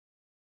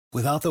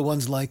Without the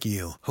ones like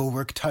you, who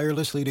work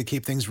tirelessly to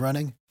keep things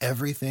running,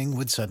 everything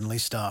would suddenly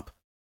stop.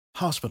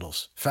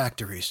 Hospitals,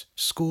 factories,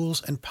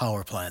 schools, and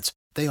power plants,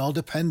 they all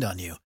depend on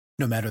you.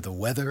 No matter the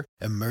weather,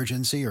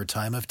 emergency, or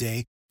time of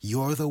day,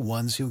 you're the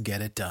ones who get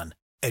it done.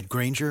 At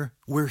Grainger,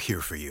 we're here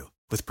for you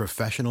with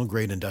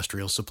professional-grade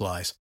industrial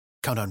supplies.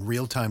 Count on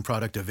real-time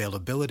product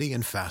availability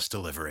and fast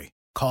delivery.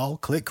 Call,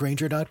 click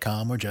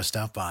Grainger.com, or just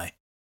stop by.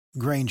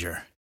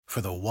 Grainger, for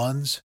the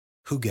ones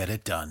who get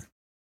it done.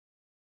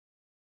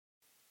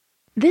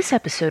 This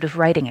episode of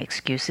Writing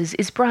Excuses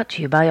is brought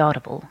to you by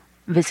Audible.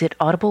 Visit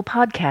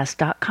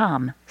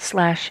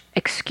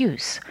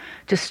audiblepodcast.com/excuse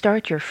to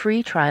start your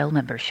free trial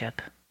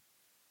membership.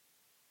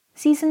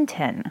 Season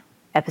 10,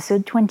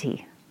 Episode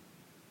 20.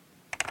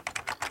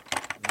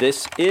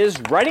 This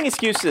is Writing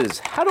Excuses.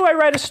 How do I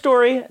write a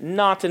story,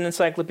 not an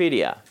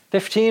encyclopedia?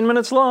 15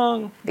 minutes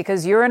long.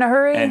 Because you're in a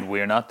hurry. And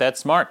we're not that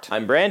smart.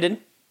 I'm Brandon.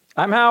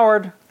 I'm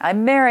Howard.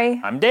 I'm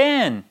Mary. I'm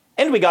Dan.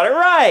 And we got it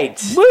right!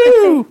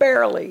 Woo!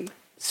 Barely.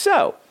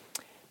 So,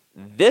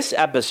 this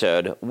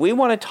episode, we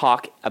want to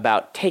talk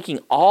about taking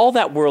all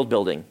that world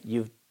building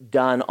you've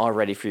done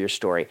already for your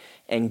story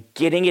and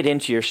getting it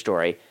into your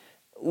story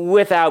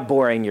without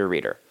boring your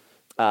reader.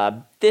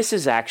 This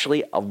is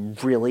actually a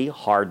really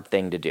hard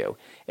thing to do.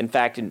 In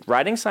fact, in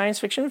writing science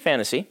fiction and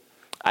fantasy,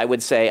 I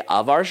would say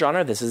of our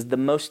genre, this is the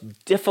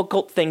most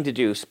difficult thing to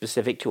do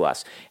specific to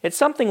us. It's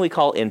something we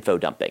call info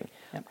dumping.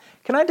 Yeah.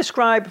 Can I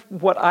describe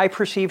what I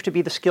perceive to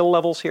be the skill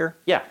levels here?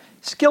 Yeah.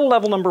 Skill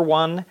level number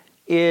 1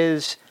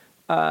 is,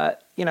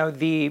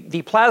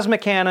 the plasma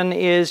cannon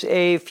is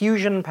a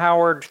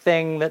fusion-powered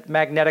thing that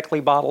magnetically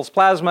bottles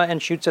plasma and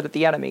shoots it at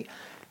the enemy.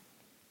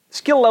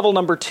 Skill level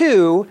number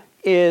 2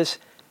 is,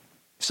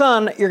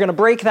 son, you're going to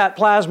break that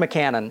plasma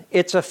cannon.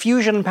 It's a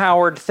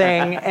fusion-powered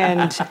thing,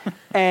 and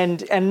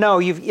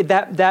no,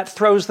 that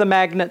throws the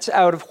magnets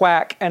out of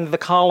whack, and the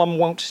column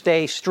won't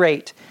stay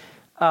straight.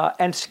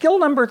 And skill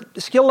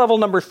level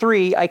number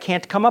 3, I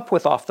can't come up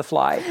with off the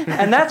fly,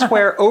 and that's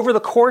where over the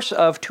course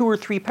of 2 or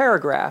 3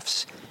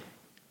 paragraphs,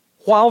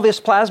 while this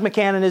plasma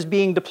cannon is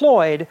being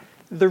deployed,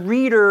 the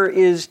reader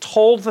is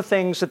told the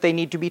things that they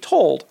need to be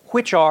told,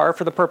 which are,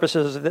 for the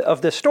purposes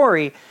of this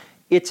story,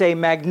 it's a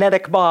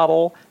magnetic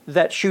bottle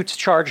that shoots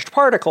charged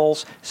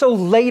particles. So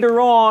later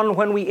on,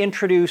 when we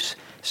introduce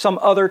some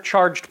other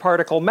charged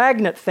particle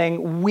magnet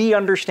thing, we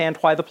understand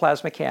why the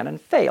plasma cannon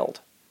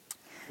failed.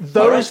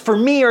 Those, for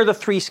me, are the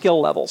 3 skill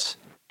levels.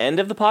 End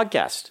of the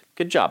podcast.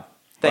 Good job.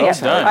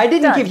 Thanks. Done. I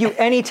didn't give you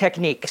any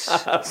techniques.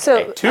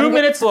 So 2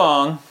 minutes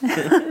long.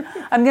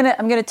 I'm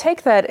gonna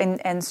take that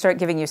and start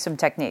giving you some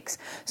techniques.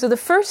 So the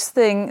first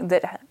thing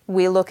that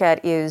we look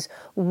at is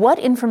what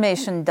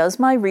information does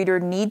my reader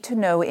need to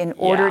know in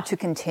order to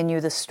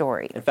continue the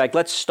story? In fact,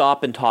 let's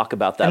stop and talk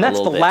about that And a that's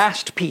little the bit.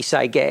 last piece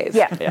I gave.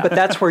 Yeah. But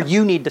that's where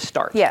you need to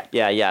start. Yeah.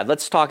 Yeah.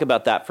 Let's talk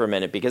about that for a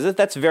minute because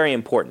that's very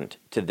important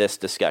to this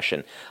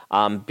discussion.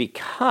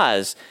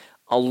 Because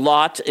a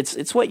lot,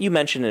 it's what you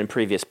mentioned in a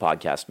previous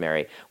podcast,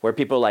 Mary, where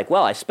people are like,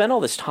 well, I spent all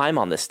this time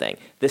on this thing.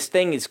 This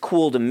thing is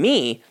cool to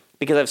me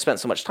because I've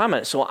spent so much time on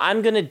it. So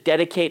I'm going to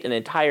dedicate an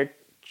entire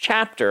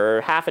chapter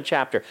or half a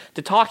chapter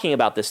to talking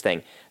about this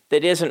thing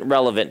that isn't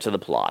relevant to the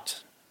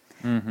plot.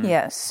 Mm-hmm.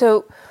 Yeah.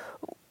 So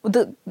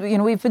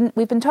we've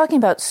been talking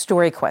about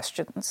story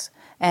questions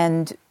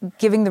and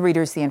giving the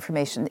readers the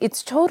information.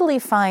 It's totally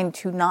fine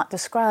to not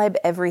describe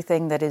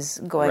everything that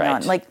is going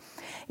on. Like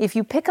if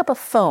you pick up a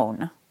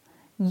phone,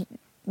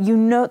 you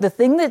know the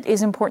thing that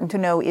is important to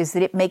know is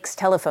that it makes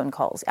telephone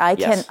calls. I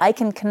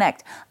can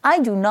connect. I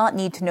do not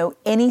need to know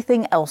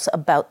anything else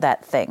about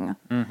that thing.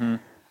 Mm-hmm.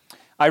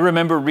 I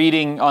remember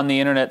reading on the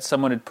internet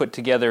someone had put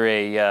together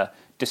a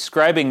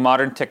describing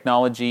modern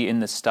technology in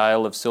the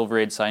style of Silver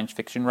Age science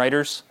fiction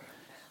writers.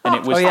 And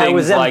it was it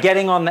was them like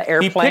getting on the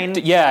airplane?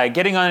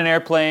 Getting on an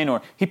airplane,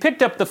 or he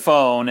picked up the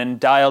phone and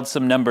dialed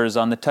some numbers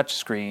on the touch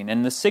screen,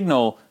 and the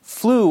signal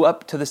flew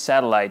up to the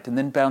satellite and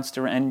then bounced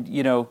around,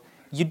 You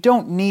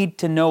don't need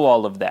to know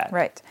all of that.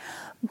 Right.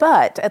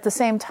 But at the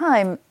same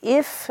time,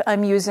 if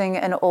I'm using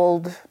an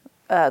old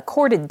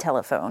corded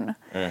telephone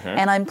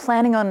and I'm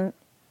planning on,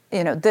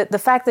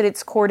 the fact that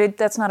it's corded,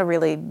 that's not a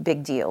really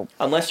big deal.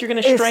 Unless you're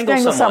going to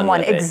strangle someone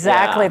with it.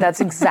 Exactly. Yeah.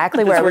 That's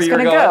exactly where I was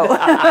going to go.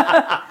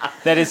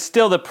 That is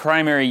still the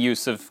primary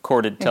use of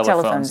corded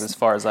telephones as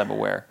far as I'm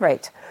aware.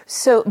 Right.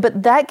 So,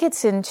 but that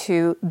gets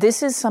into,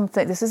 this is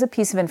a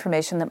piece of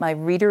information that my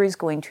reader is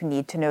going to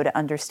need to know to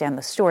understand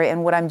the story.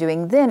 And what I'm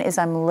doing then is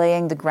I'm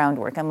laying the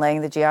groundwork, I'm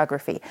laying the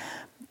geography.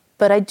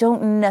 But I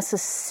don't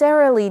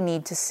necessarily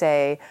need to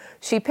say,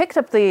 she picked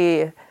up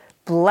the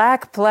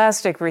black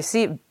Bakelite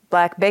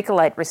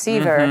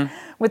receiver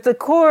with the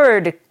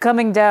cord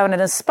coming down in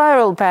a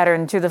spiral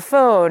pattern to the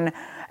phone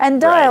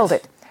and dialed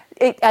it.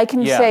 I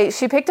can say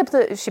she picked up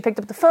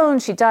the phone,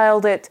 she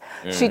dialed it,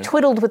 she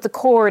twiddled with the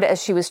cord as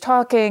she was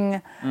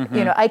talking.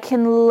 I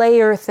can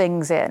layer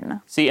things in.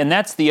 See, and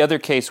that's the other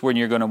case when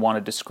you're going to want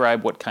to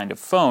describe what kind of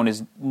phone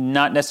is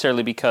not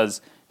necessarily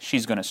because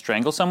she's going to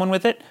strangle someone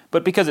with it,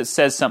 but because it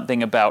says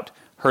something about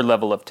her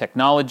level of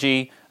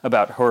technology,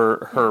 about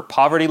her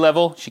poverty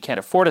level. She can't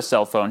afford a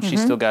cell phone.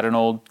 She's still got an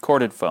old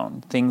corded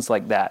phone, things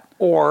like that.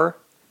 Or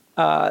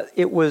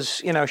it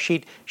was,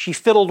 she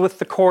fiddled with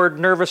the cord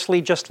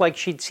nervously, just like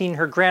she'd seen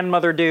her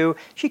grandmother do.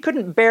 She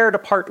couldn't bear to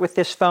part with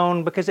this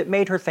phone because it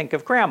made her think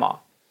of Grandma.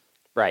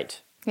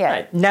 Right. Yeah.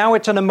 Right. Now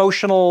it's an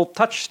emotional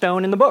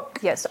touchstone in the book.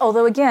 Yes,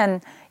 although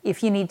again,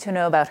 if you need to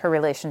know about her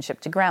relationship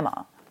to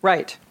Grandma.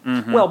 Right.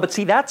 Well, but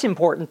see, that's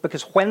important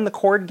because when the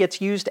cord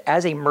gets used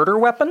as a murder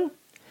weapon,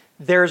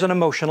 there's an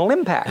emotional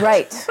impact.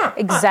 Right,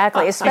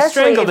 exactly. I Especially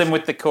strangled him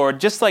with the cord,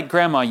 just like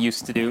Grandma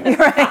used to do.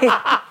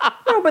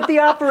 No, but the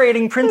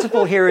operating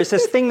principle here is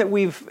this thing that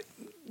we've...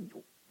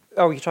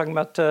 Oh, you're talking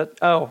about...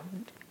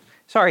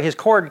 Sorry, his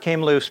cord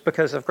came loose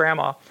because of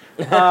Grandma.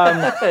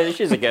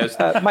 She's a ghost.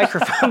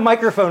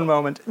 Microphone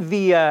moment.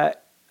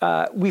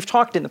 We've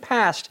talked in the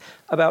past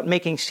about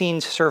making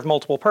scenes serve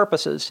multiple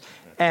purposes.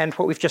 And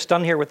what we've just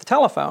done here with the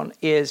telephone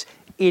is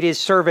it is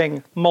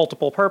serving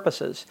multiple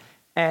purposes.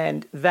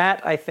 And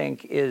that, I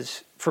think,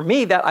 is, for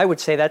me, that I would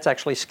say that's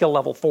actually skill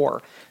level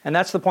 4. And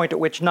that's the point at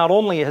which not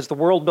only has the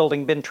world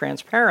building been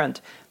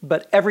transparent,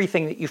 but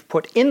everything that you've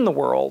put in the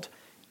world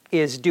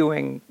is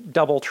doing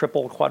double,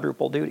 triple,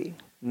 quadruple duty.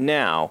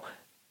 Now,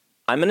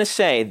 I'm going to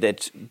say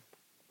that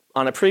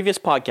on a previous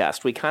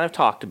podcast, we kind of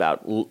talked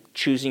about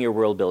choosing your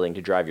world building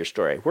to drive your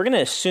story. We're going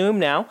to assume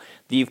now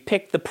that you've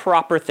picked the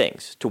proper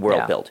things to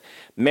world build.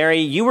 Mary,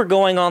 you were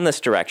going on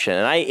this direction,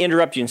 and I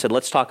interrupted you and said,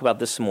 let's talk about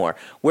this some more.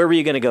 Where were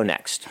you going to go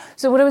next?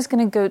 So what I was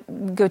going to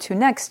go to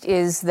next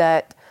is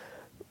that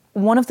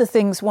one of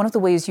the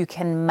ways you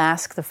can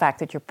mask the fact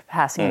that you're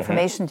passing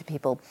information to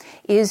people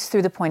is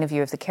through the point of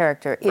view of the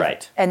character.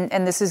 Right.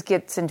 And this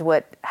gets into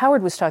what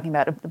Howard was talking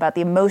about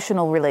the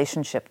emotional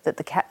relationship that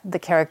the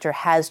character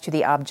has to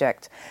the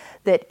object.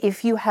 That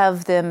if you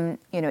have them,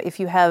 if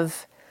you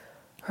have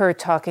her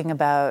talking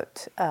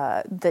about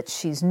that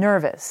she's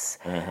nervous,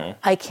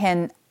 I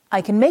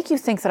can make you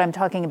think that I'm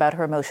talking about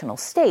her emotional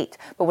state,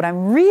 but what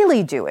I'm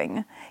really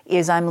doing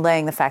is I'm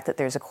laying the fact that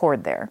there's a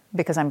cord there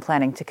because I'm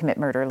planning to commit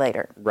murder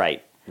later.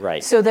 Right.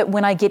 So that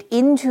when I get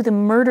into the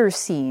murder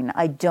scene,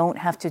 I don't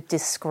have to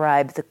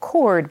describe the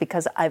cord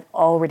because I've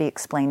already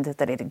explained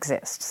that it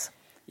exists.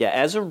 Yeah,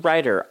 as a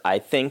writer, I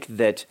think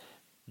that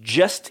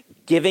just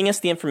giving us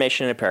the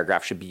information in a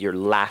paragraph should be your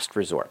last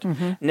resort.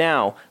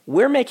 Now,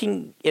 we're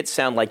making it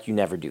sound like you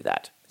never do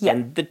that. Yeah.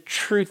 And the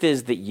truth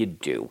is that you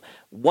do.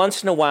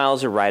 Once in a while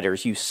as a writer,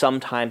 you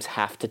sometimes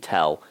have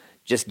to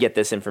just get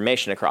this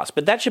information across.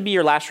 But that should be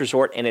your last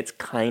resort, and it's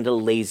kind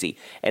of lazy.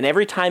 And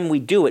every time we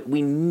do it,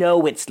 we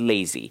know it's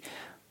lazy.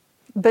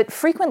 But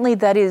frequently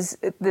that is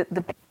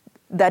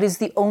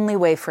the only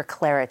way for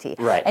clarity.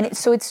 Right. And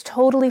so it's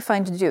totally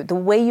fine to do. The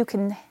way you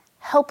can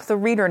help the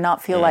reader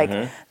not feel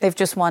like they've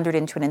just wandered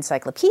into an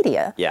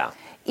encyclopedia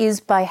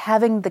is by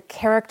having the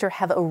character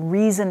have a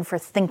reason for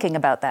thinking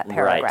about that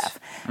paragraph.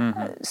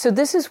 So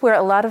this is where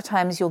a lot of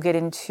times you'll get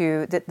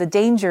into, the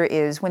danger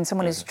is when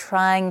someone is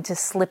trying to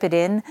slip it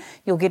in,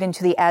 you'll get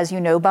into the as you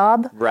know,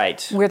 Bob.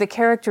 Right. Where the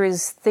character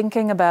is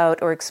thinking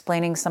about or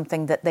explaining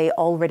something that they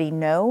already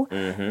know.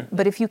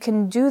 But if you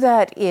can do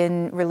that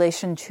in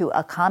relation to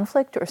a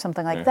conflict or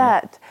something like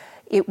that,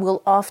 it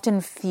will often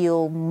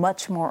feel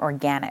much more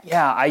organic.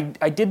 Yeah,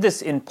 I did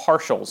this in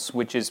Partials,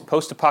 which is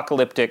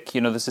post-apocalyptic.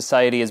 The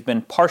society has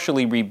been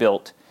partially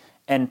rebuilt.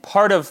 And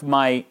part of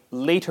my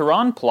later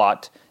on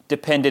plot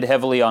depended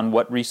heavily on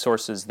what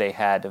resources they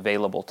had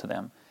available to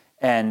them.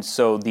 And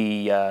so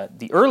the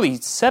early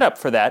setup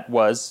for that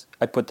was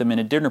I put them in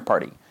a dinner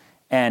party.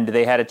 And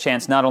they had a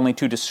chance not only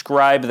to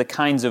describe the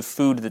kinds of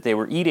food that they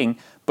were eating,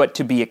 but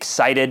to be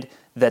excited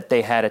that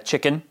they had a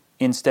chicken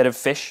instead of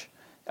fish.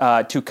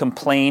 To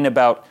complain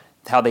about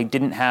how they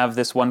didn't have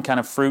this one kind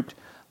of fruit,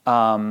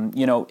 and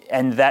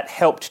that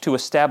helped to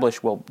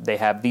establish, well, they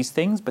have these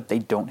things, but they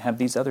don't have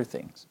these other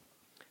things.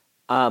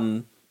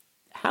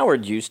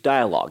 Howard used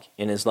dialogue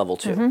in his level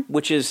 2,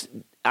 which is,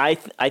 I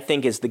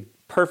think, is the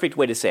perfect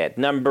way to say it.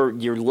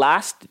 Your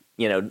last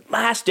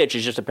ditch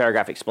is just a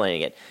paragraph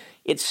explaining it.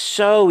 It's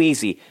so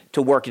easy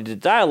to work into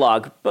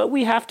dialogue, but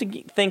we have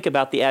to think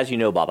about the as you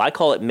know, Bob. I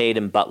call it maid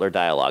and butler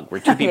dialogue, where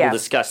two people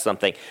discuss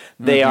something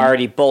they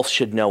already both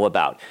should know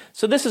about.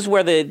 So this is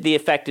where the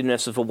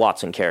effectiveness of a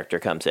Watson character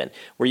comes in,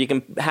 where you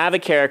can have a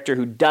character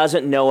who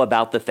doesn't know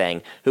about the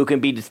thing, who can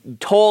be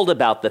told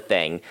about the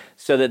thing,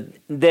 so that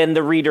then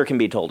the reader can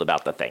be told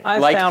about the thing.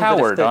 Like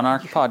Howard on our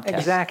podcast.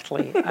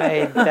 Exactly.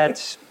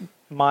 That's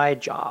my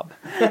job.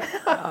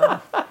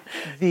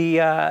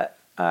 The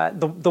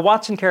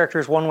Watson character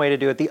is one way to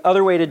do it. The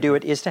other way to do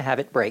it is to have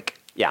it break.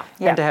 Yeah.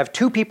 And to have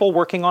two people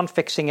working on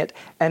fixing it,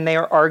 and they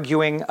are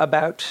arguing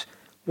about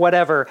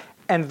whatever.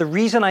 And the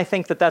reason I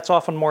think that that's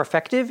often more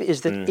effective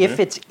is that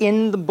if it's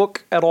in the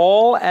book at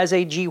all as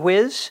a gee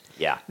whiz,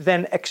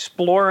 then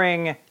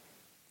exploring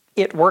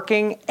it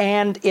working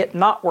and it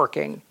not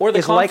working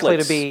is likely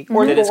to be,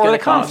 or the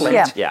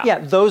conflict.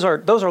 Those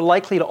are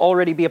likely to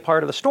already be a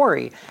part of the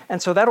story. And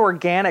so that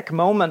organic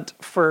moment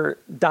for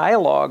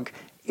dialogue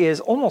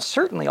is almost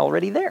certainly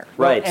already there.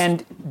 Right.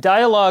 And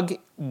dialogue,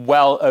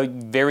 while a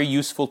very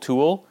useful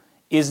tool,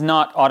 is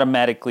not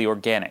automatically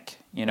organic.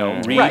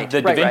 Read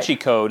the Da Vinci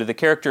Code. The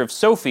character of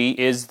Sophie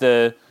is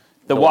the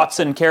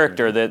Watson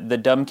character, the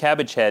dumb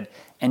cabbage head,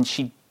 and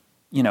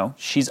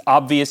she's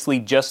obviously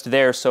just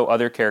there so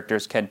other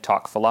characters can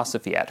talk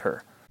philosophy at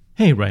her.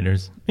 Hey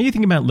writers, are you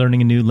thinking about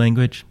learning a new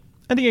language?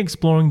 I think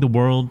exploring the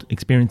world,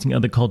 experiencing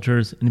other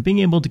cultures, and being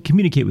able to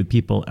communicate with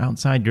people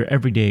outside your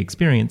everyday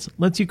experience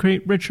lets you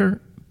create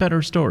richer,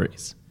 better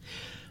stories.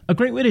 A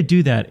great way to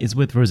do that is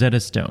with Rosetta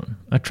Stone,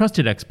 a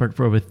trusted expert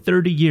for over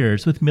 30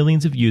 years with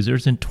millions of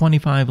users in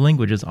 25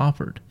 languages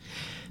offered.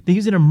 They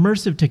use an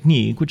immersive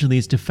technique which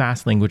leads to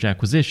fast language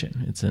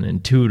acquisition. It's an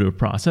intuitive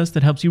process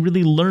that helps you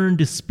really learn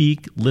to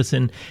speak,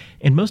 listen,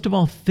 and most of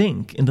all,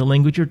 think in the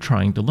language you're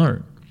trying to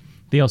learn.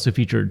 They also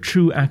feature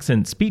true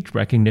accent speech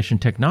recognition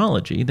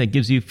technology that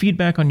gives you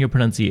feedback on your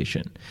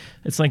pronunciation.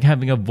 It's like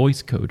having a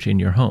voice coach in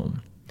your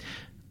home.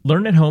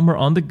 Learn at home or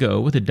on the go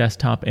with a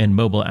desktop and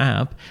mobile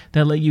app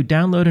that let you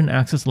download and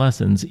access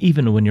lessons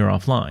even when you're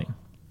offline.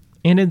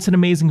 And it's an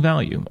amazing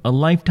value. A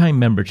lifetime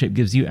membership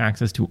gives you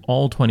access to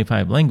all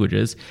 25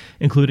 languages,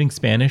 including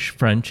Spanish,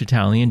 French,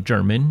 Italian,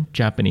 German,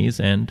 Japanese,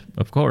 and,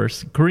 of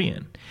course,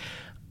 Korean.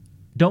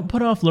 Don't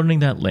put off learning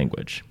that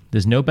language.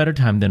 There's no better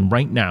time than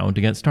right now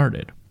to get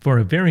started. For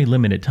a very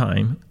limited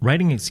time,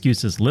 Writing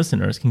Excuses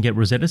listeners can get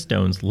Rosetta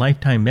Stone's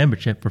lifetime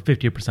membership for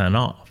 50%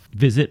 off.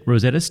 Visit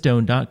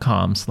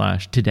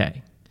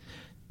rosettastone.com/today.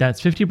 That's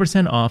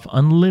 50% off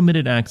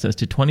unlimited access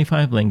to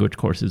 25 language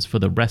courses for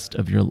the rest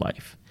of your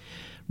life.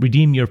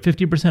 Redeem your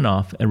 50%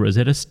 off at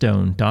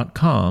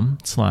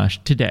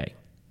rosettastone.com/today.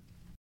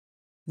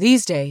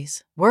 These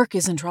days, work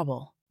is in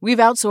trouble. We've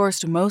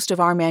outsourced most of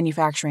our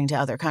manufacturing to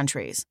other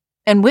countries.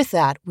 And with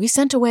that, we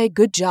sent away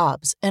good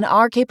jobs and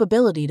our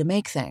capability to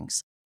make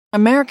things.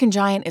 American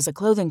Giant is a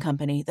clothing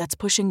company that's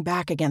pushing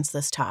back against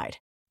this tide.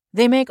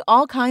 They make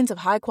all kinds of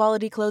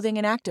high-quality clothing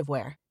and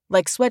activewear,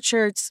 like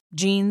sweatshirts,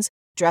 jeans,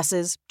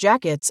 dresses,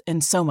 jackets,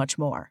 and so much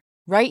more,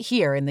 right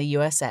here in the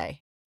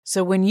USA.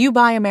 So when you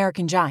buy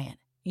American Giant,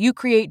 you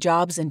create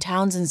jobs in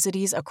towns and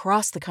cities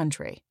across the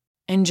country.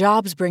 And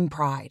jobs bring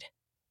pride,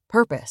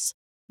 purpose.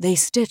 They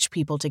stitch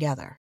people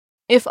together.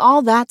 If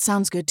all that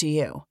sounds good to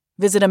you,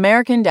 visit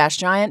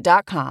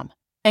American-Giant.com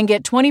and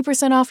get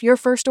 20% off your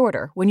first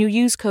order when you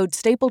use code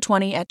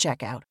STAPLE20 at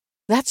checkout.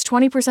 That's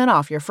 20%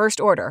 off your first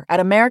order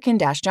at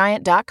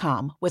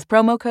American-Giant.com with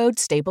promo code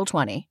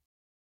STAPLE20.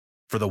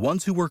 For the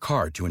ones who work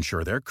hard to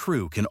ensure their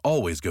crew can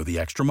always go the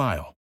extra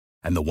mile,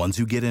 and the ones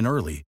who get in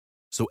early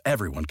so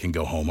everyone can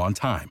go home on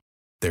time,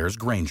 there's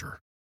Grainger,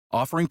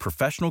 offering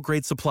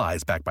professional-grade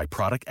supplies backed by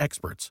product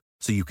experts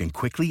so you can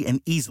quickly and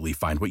easily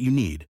find what you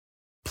need.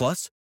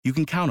 Plus, you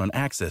can count on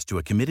access to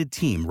a committed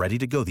team ready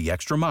to go the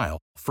extra mile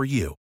for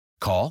you.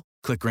 Call,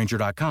 click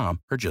Grainger.com,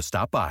 or just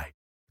stop by.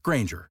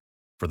 Grainger,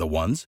 for the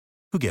ones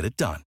who get it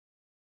done.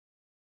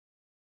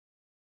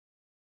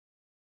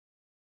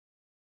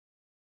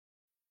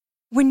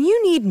 When you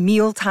need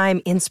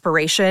mealtime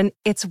inspiration,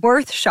 it's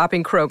worth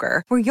shopping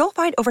Kroger, where you'll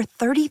find over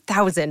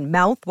 30,000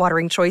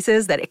 mouth-watering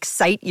choices that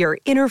excite your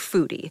inner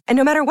foodie. And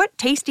no matter what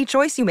tasty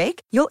choice you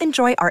make, you'll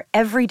enjoy our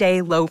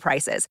everyday low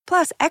prices,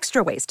 plus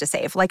extra ways to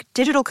save, like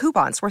digital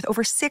coupons worth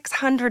over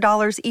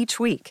 $600 each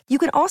week. You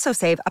can also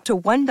save up to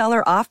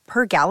 $1 off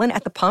per gallon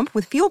at the pump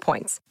with fuel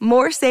points.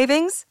 More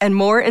savings and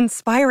more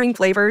inspiring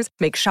flavors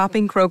make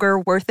shopping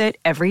Kroger worth it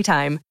every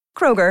time.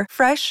 Kroger,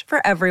 fresh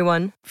for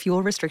everyone.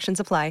 Fuel restrictions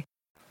apply.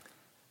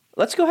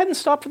 Let's go ahead and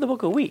stop for the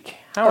book of the week.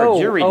 Howard,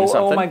 you're reading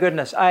something. Oh, my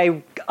goodness.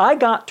 I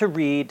got to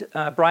read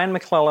Brian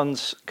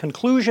McClellan's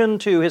conclusion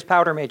to his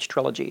Powder Mage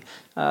trilogy,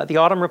 The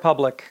Autumn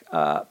Republic,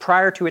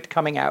 prior to it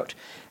coming out.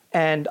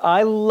 And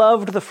I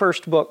loved the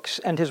first books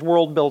and his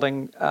world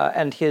building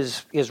and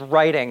his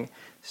writing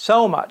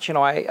so much. You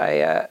know,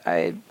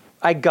 I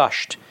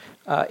gushed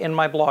in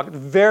my blog.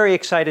 Very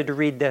excited to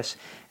read this.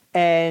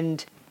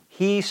 And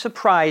he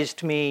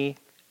surprised me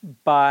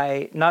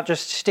by not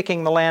just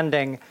sticking the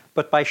landing,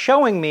 but by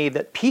showing me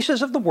that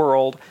pieces of the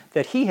world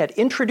that he had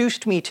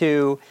introduced me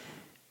to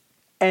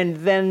and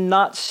then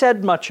not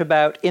said much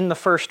about in the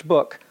first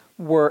book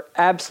were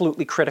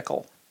absolutely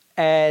critical.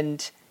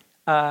 And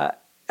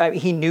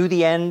he knew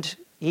the end.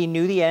 He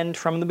knew the end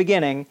from the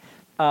beginning.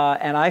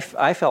 And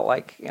I felt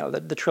like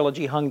the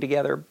trilogy hung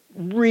together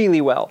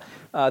really well.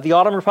 The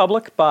Autumn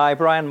Republic by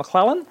Brian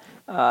McClellan,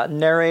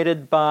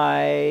 narrated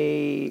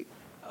by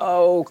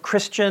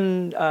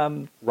Christian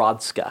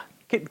Rodska.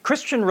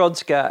 Christian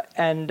Rodska,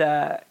 and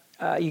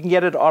you can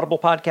get it at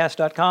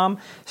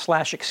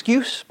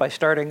audiblepodcast.com/excuse by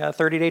starting a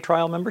 30-day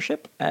trial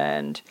membership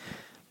and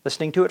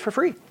listening to it for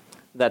free.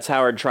 That's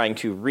Howard trying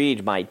to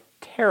read my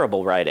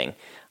terrible writing.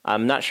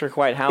 I'm not sure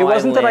quite how It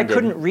wasn't that I landed.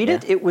 couldn't read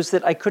it, it was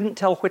that I couldn't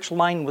tell which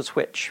line was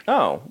which.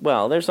 Oh,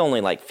 well, there's only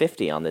like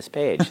 50 on this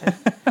page.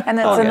 And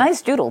it's a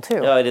nice doodle,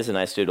 too. Oh, it is a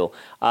nice doodle.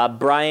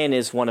 Brian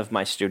is one of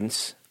my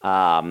students.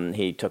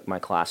 He took my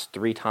class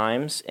 3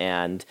 times,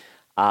 and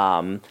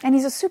And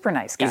he's a super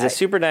nice guy. He's a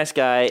super nice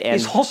guy. And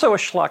he's also a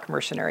schlock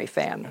mercenary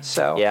fan,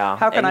 so yeah,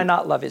 how can I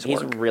not love his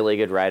work? He's a really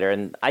good writer,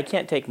 and I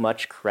can't take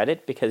much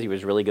credit because he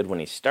was really good when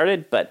he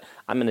started, but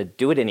I'm going to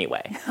do it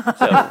anyway.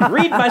 So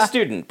read my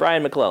student,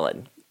 Brian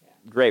McClellan.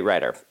 Great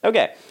writer.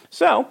 Okay,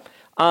 so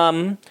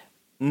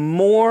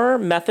more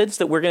methods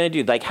that we're going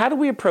to do. Like, how do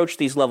we approach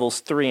these levels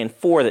 3 and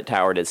 4 that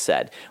Toward has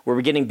said, where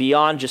we're getting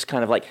beyond just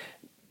kind of like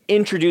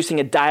introducing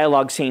a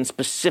dialogue scene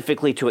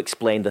specifically to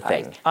explain the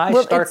thing? I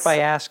start by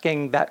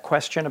asking that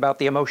question about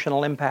the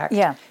emotional impact.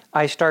 Yeah.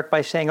 I start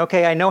by saying,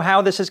 okay, I know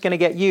how this is going to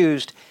get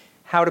used.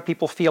 How do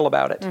people feel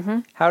about it?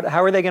 How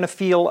are they going to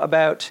feel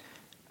about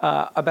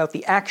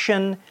the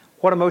action?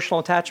 What emotional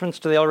attachments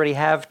do they already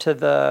have to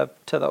the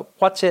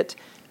what's it?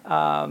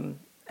 And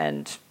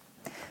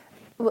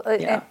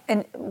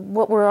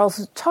what we're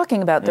also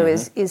talking about, though,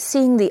 is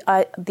seeing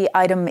the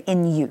item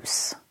in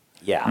use.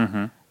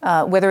 Yeah.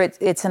 Whether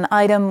it's an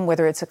item,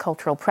 whether it's a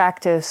cultural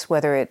practice,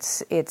 whether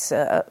it's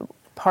a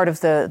part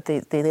of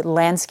the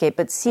landscape,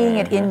 but seeing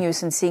it in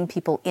use and seeing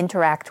people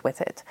interact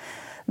with it.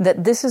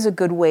 That this is a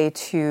good way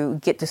to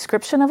get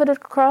description of it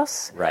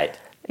across. Right.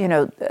 You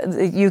know,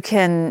 you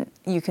can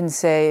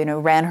say, you know,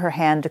 ran her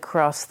hand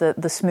across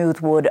the smooth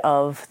wood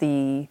of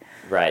the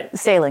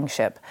sailing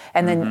ship,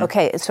 and then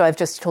okay, so I've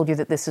just told you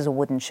that this is a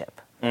wooden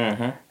ship.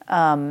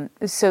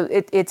 So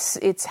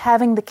it's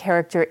having the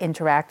character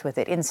interact with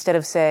it instead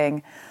of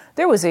saying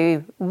there was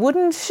a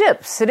wooden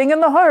ship sitting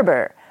in the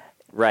harbor.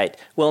 Right.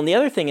 Well, and the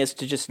other thing is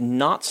to just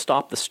not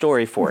stop the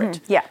story for it.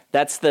 Yeah.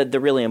 That's the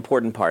really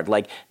important part.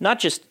 Like, not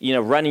just, you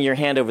know, running your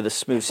hand over the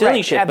smooth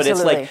sailing ship,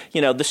 absolutely. but it's like,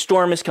 you know, the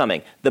storm is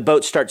coming, the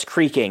boat starts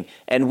creaking,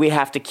 and we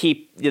have to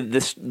keep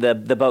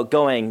the boat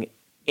going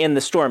in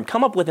the storm.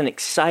 Come up with an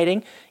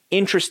exciting,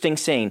 interesting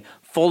scene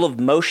full of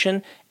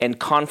motion and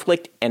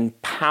conflict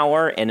and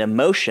power and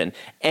emotion,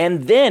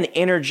 and then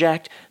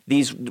interject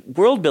these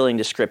world-building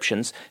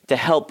descriptions to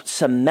help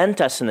cement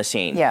us in the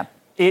scene. Yeah.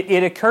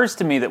 It occurs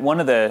to me that one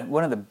of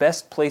the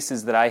best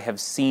places that I have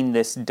seen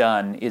this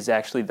done is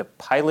actually the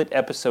pilot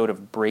episode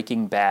of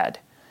Breaking Bad,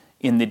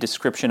 in the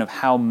description of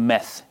how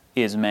meth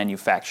is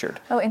manufactured.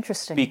 Oh,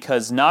 interesting.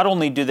 Because not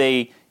only do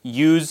they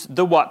use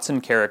the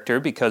Watson character,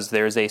 because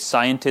there's a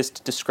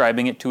scientist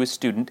describing it to a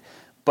student,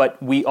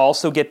 but we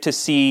also get to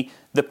see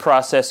the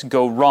process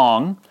go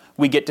wrong.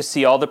 We get to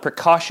see all the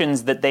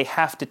precautions that they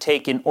have to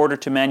take in order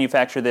to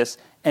manufacture this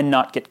and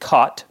not get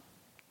caught,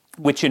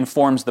 which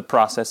informs the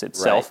process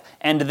itself. Right.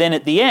 And then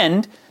at the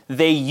end,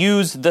 they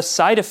use the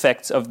side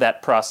effects of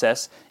that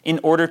process in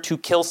order to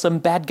kill some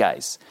bad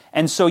guys.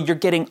 And so you're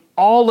getting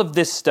all of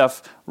this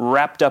stuff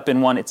wrapped up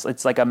in one.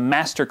 It's like a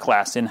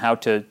masterclass in how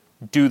to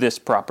do this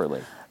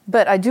properly.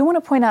 But I do want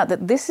to point out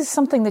that this is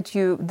something that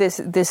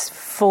this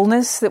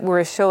fullness that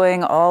we're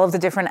showing, all of the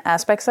different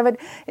aspects of it,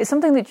 is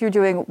something that you're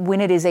doing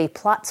when it is a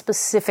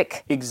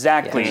plot-specific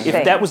Exactly. thing.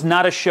 If that was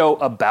not a show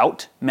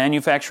about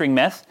manufacturing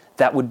meth,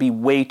 that would be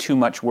way too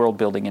much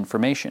world-building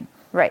information.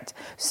 Right.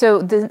 So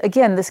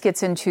again, this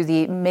gets into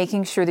the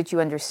making sure that you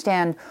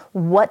understand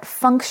what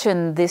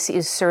function this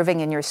is serving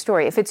in your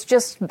story. If it's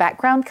just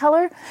background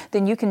color,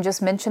 then you can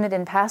just mention it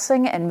in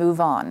passing and move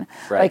on.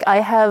 Right. Like,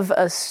 I have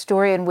a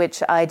story in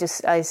which I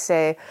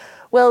say,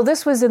 well,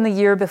 this was in the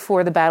year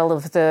before the Battle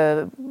of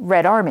the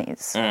Red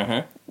Armies.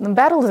 The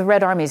Battle of the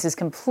Red Armies is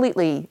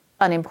completely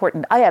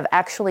unimportant. I have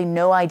actually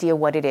no idea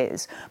what it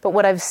is. But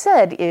what I've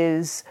said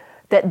is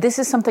that this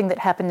is something that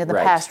happened in the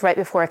past, right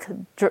before a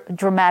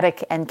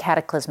dramatic and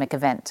cataclysmic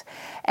event.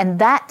 And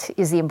that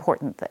is the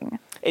important thing.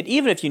 And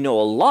even if you know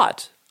a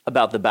lot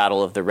about the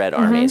Battle of the Red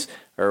Armies,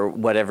 or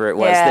whatever it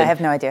was, Yeah, then, I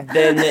have no idea.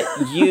 then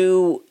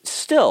you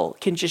still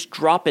can just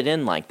drop it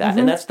in like that.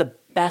 And that's the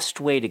best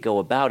way to go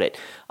about it.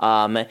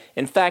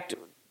 In fact,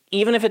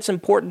 even if it's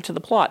important to the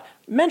plot,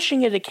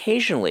 mentioning it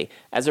occasionally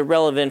as a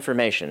relevant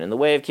information. In The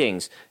Way of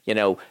Kings, you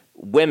know,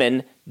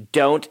 women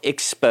don't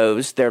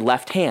expose their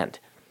left hand.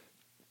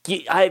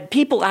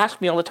 People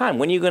ask me all the time,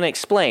 when are you going to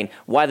explain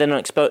why they don't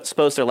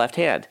expose their left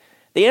hand?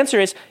 The answer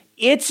is,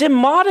 it's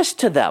immodest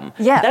to them.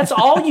 Yeah. That's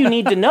all you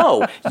need to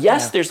know.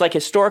 Yes, there's like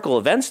historical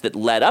events that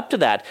led up to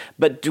that,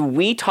 but do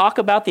we talk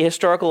about the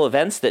historical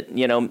events that,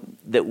 you know,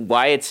 that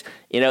why it's,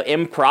 you know,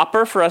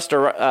 improper for us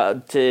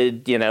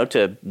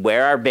to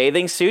wear our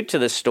bathing suit to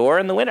the store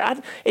in the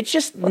winter? It's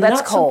just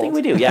not something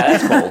we do. Yeah,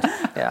 that's cold.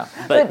 Yeah.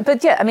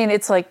 But yeah, I mean,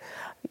 it's like,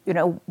 you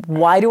know,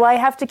 why do I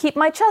have to keep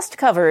my chest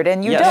covered?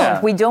 And you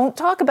don't. We don't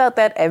talk about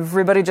that.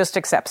 Everybody just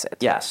accepts it.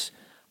 Yes.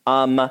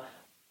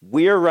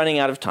 We're running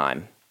out of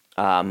time.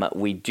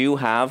 We do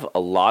have a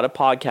lot of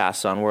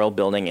podcasts on world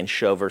building and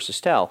show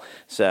versus tell.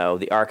 So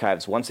the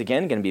archive's once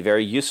again going to be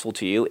very useful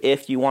to you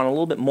if you want a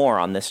little bit more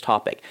on this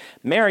topic.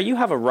 Mary, you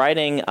have a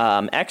writing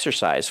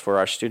exercise for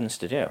our students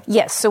to do.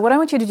 Yes. So what I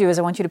want you to do is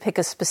I want you to pick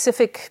a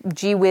specific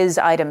gee whiz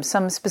item,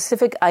 some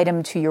specific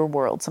item to your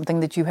world, something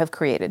that you have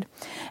created.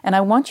 And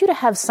I want you to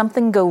have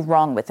something go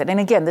wrong with it. And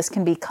again, this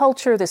can be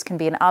culture, this can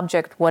be an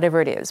object, whatever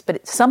it is.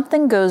 But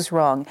something goes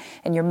wrong,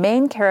 and your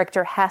main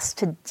character has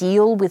to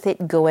deal with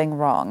it going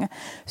wrong.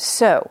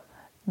 So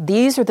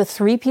These are the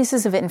 3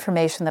 pieces of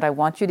information that I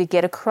want you to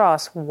get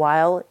across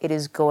while it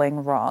is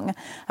going wrong.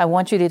 I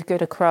want you to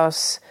get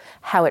across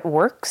how it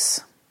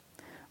works,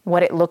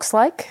 what it looks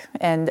like,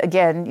 and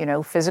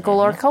again, physical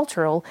or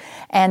cultural,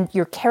 and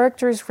your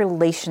character's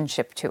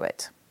relationship to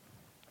it.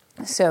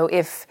 So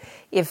if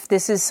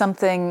this is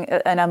something,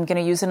 and I'm going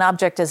to use an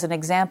object as an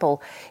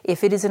example,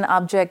 if it is an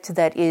object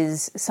that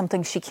is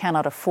something she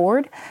cannot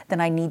afford, then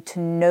I need to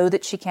know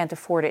that she can't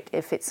afford it.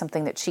 If it's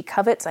something that she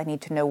covets, I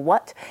need to know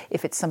what.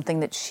 If it's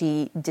something that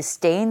she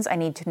disdains, I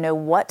need to know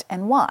what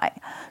and why.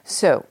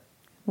 So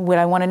what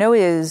I want to know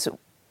is,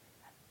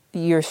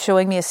 you're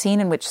showing me a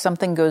scene in which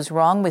something goes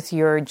wrong with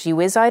your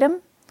GWiz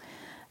item,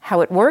 how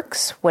it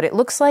works, what it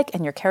looks like,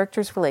 and your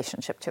character's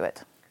relationship to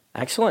it.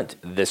 Excellent.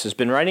 This has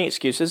been Writing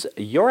Excuses.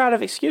 You're out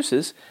of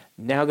excuses.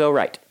 Now go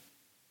write.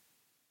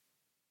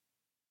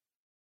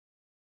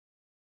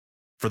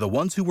 For the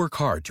ones who work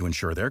hard to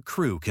ensure their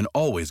crew can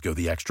always go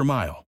the extra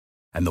mile,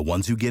 and the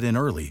ones who get in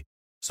early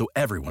so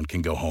everyone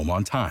can go home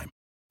on time,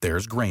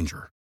 there's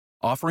Grainger,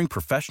 offering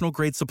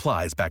professional-grade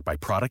supplies backed by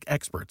product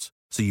experts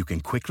so you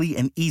can quickly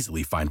and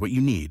easily find what you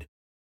need.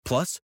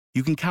 Plus,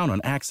 you can count on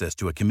access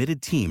to a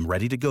committed team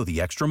ready to go the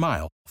extra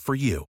mile for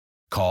you.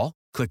 Call,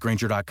 click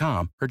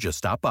Grainger.com, or just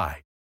stop by.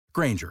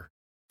 Grainger,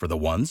 for the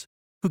ones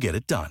who get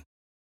it done.